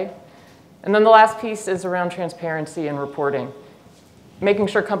today. And then the last piece is around transparency and reporting. Making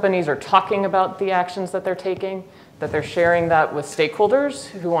sure companies are talking about the actions that they're taking, that they're sharing that with stakeholders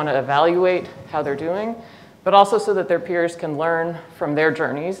who want to evaluate how they're doing, but also so that their peers can learn from their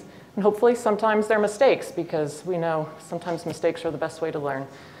journeys, and hopefully sometimes their mistakes, because we know sometimes mistakes are the best way to learn.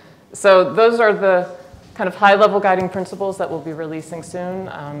 So those are the kind of high-level guiding principles that we'll be releasing soon,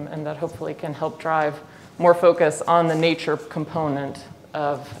 and that hopefully can help drive more focus on the nature component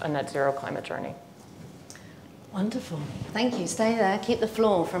of a net zero climate journey. Wonderful. Thank you. Stay there. Keep the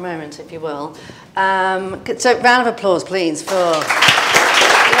floor for a moment, if you will. So round of applause, please, for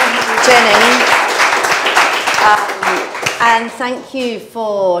Jenny. And thank you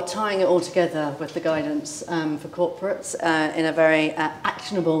for tying it all together with the guidance for corporates in a very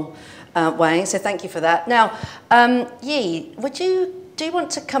actionable way. So thank you for that. Now, Yee, do you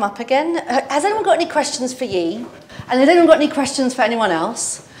want to come up again? Has anyone got any questions for Yee? And has anyone got any questions for anyone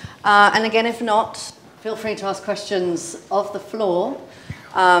else? And again, if not, feel free to ask questions of the floor.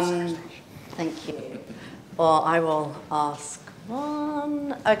 Thank you. Or I will ask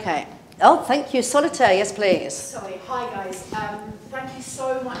one. Okay. Oh, thank you. Solitaire, yes, please. Sorry. Hi, guys. Thank you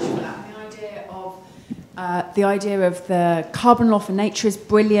so much for that. The idea of the carbon law for nature is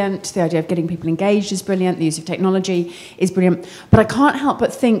brilliant. The idea of getting people engaged is brilliant. The use of technology is brilliant. But I can't help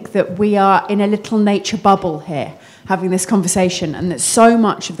but think that we are in a little nature bubble here, having this conversation, and that so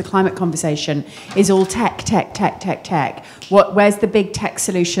much of the climate conversation is all tech, tech, tech, tech, tech. Where's the big tech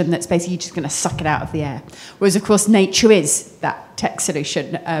solution that's basically just going to suck it out of the air? Whereas, of course, nature is that tech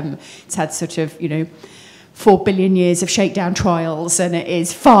solution. It's had sort of, 4 billion years of shakedown trials, and it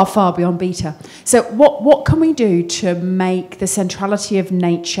is far, far beyond beta. So what can we do to make the centrality of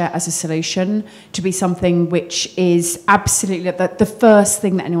nature as a solution to be something which is absolutely the first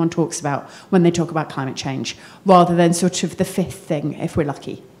thing that anyone talks about when they talk about climate change, rather than sort of the fifth thing, if we're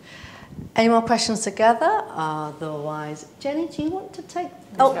lucky? Any more questions together? Otherwise, Jenny, do you want to take?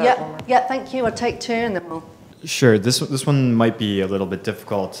 Oh, yeah, thank you. I'll take two, and then we'll. Sure. This one might be a little bit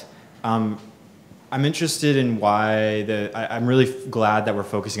difficult. I'm interested in why I'm really glad that we're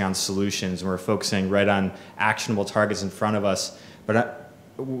focusing on solutions and we're focusing right on actionable targets in front of us. But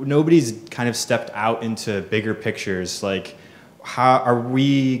nobody's kind of stepped out into bigger pictures. Like, how are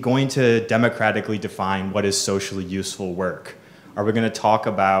we going to democratically define what is socially useful work? Are we going to talk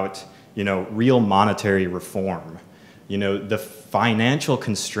about, real monetary reform? The financial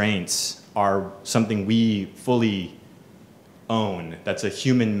constraints are something we fully own. That's a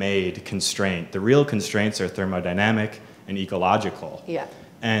human-made constraint. The real constraints are thermodynamic and ecological. Yeah.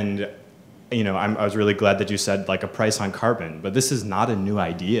 And I was really glad that you said like a price on carbon, but this is not a new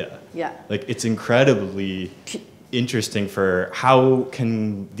idea. Yeah. Like, it's incredibly interesting for how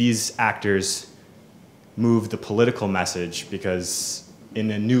can these actors move the political message, because in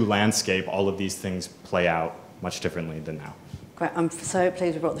a new landscape, all of these things play out much differently than now. Great. I'm so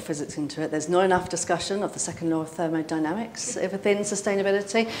pleased we brought the physics into it. There's not enough discussion of the second law of thermodynamics within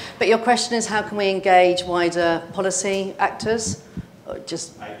sustainability. But your question is, how can we engage wider policy actors? Or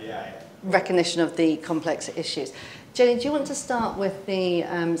just recognition of the complex issues. Jenny, do you want to start with the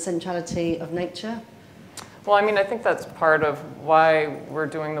centrality of nature? Well, I think that's part of why we're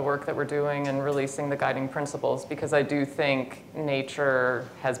doing the work that we're doing and releasing the guiding principles, because I do think nature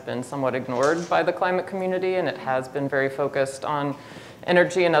has been somewhat ignored by the climate community, and it has been very focused on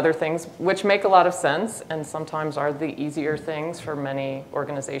energy and other things, which make a lot of sense and sometimes are the easier things for many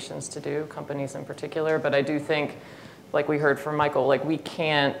organizations to do, companies in particular. But I do think, like we heard from Michael, like, we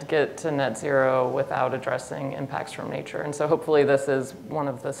can't get to net zero without addressing impacts from nature. And so hopefully this is one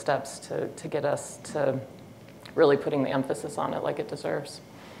of the steps to get us to really putting the emphasis on it like it deserves.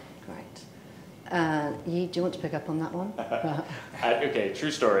 Great. Yee, do you want to pick up on that one? Okay,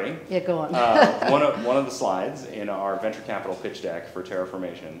 true story. Yeah, go on. One of the slides in our venture capital pitch deck for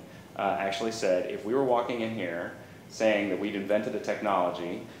Terraformation actually said, if we were walking in here saying that we'd invented a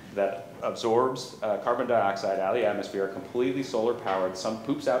technology that absorbs carbon dioxide out of the atmosphere, completely solar powered, some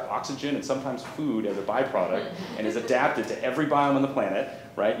poops out oxygen and sometimes food as a byproduct, and is adapted to every biome on the planet,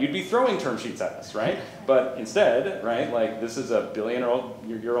 right? You'd be throwing term sheets at us, right? But instead, right, like, this is a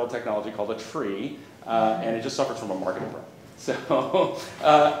billion-year-old technology called a tree, and it just suffers from a marketing problem. So,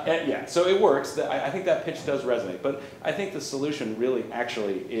 so it works. I think that pitch does resonate, but I think the solution really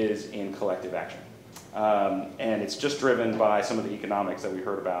actually is in collective action. And it's just driven by some of the economics that we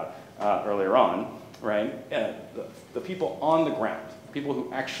heard about earlier on, right? The people on the ground, people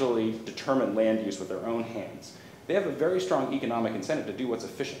who actually determine land use with their own hands, they have a very strong economic incentive to do what's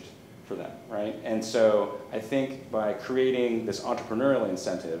efficient for them, right? And so I think by creating this entrepreneurial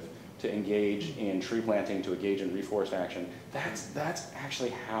incentive to engage in tree planting, to engage in reforest action. That's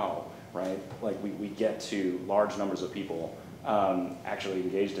actually how, right? Like we get to large numbers of people actually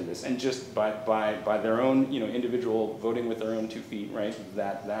engaged in this, and just by their own, individual voting with their own 2 feet, right?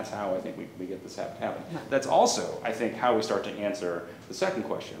 That's how I think we get this to happen. That's also, I think, how we start to answer the second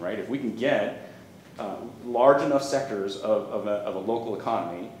question, right? If we can get large enough sectors of a local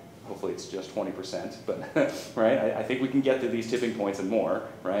economy, hopefully it's just 20%, but right? I think we can get to these tipping points and more,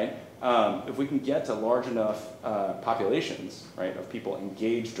 right? If we can get to large enough populations, right, of people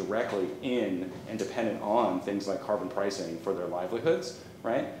engaged directly in and dependent on things like carbon pricing for their livelihoods,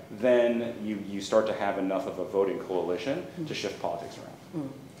 right, then you start to have enough of a voting coalition to shift politics around.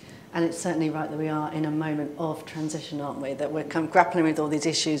 And it's certainly right that we are in a moment of transition, aren't we? That we're kind of grappling with all these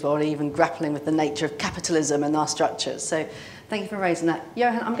issues while even grappling with the nature of capitalism and our structures. So thank you for raising that.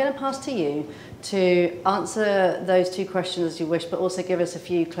 Johan, I'm going to pass to you to answer those 2 questions as you wish, but also give us a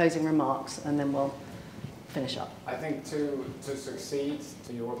few closing remarks, and then we'll finish up. I think to succeed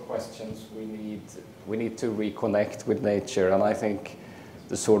to your questions, we need to reconnect with nature. And I think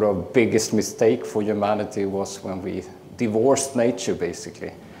the sort of biggest mistake for humanity was when we divorced nature,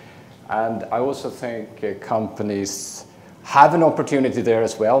 basically. And I also think companies have an opportunity there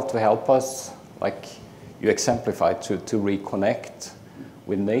as well to help us, like you exemplified, to reconnect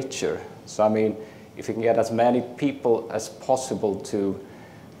with nature. So I mean, if you can get as many people as possible to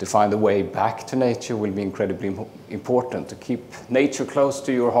find a way back to nature will be incredibly important, to keep nature close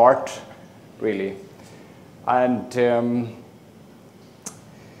to your heart, really. And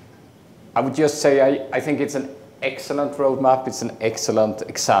I would just say I think it's an excellent roadmap. It's an excellent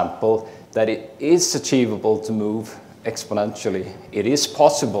example that it is achievable to move exponentially. It is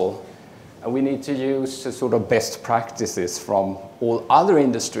possible, and we need to use the sort of best practices from all other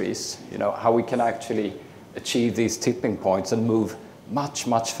industries, how we can actually achieve these tipping points and move much,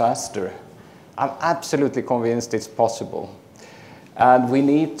 much faster. I'm absolutely convinced it's possible. And we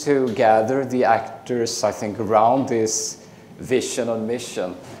need to gather the actors, I think, around this vision and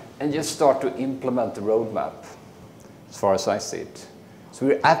mission and just start to implement the roadmap, as far as I see it. So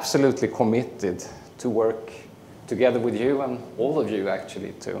we're absolutely committed to work together with you and all of you,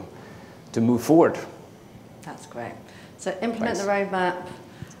 actually, to move forward. That's great. So implement the roadmap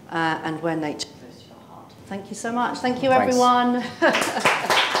and where nature goes to your heart. Thank you so much. Thank you, everyone.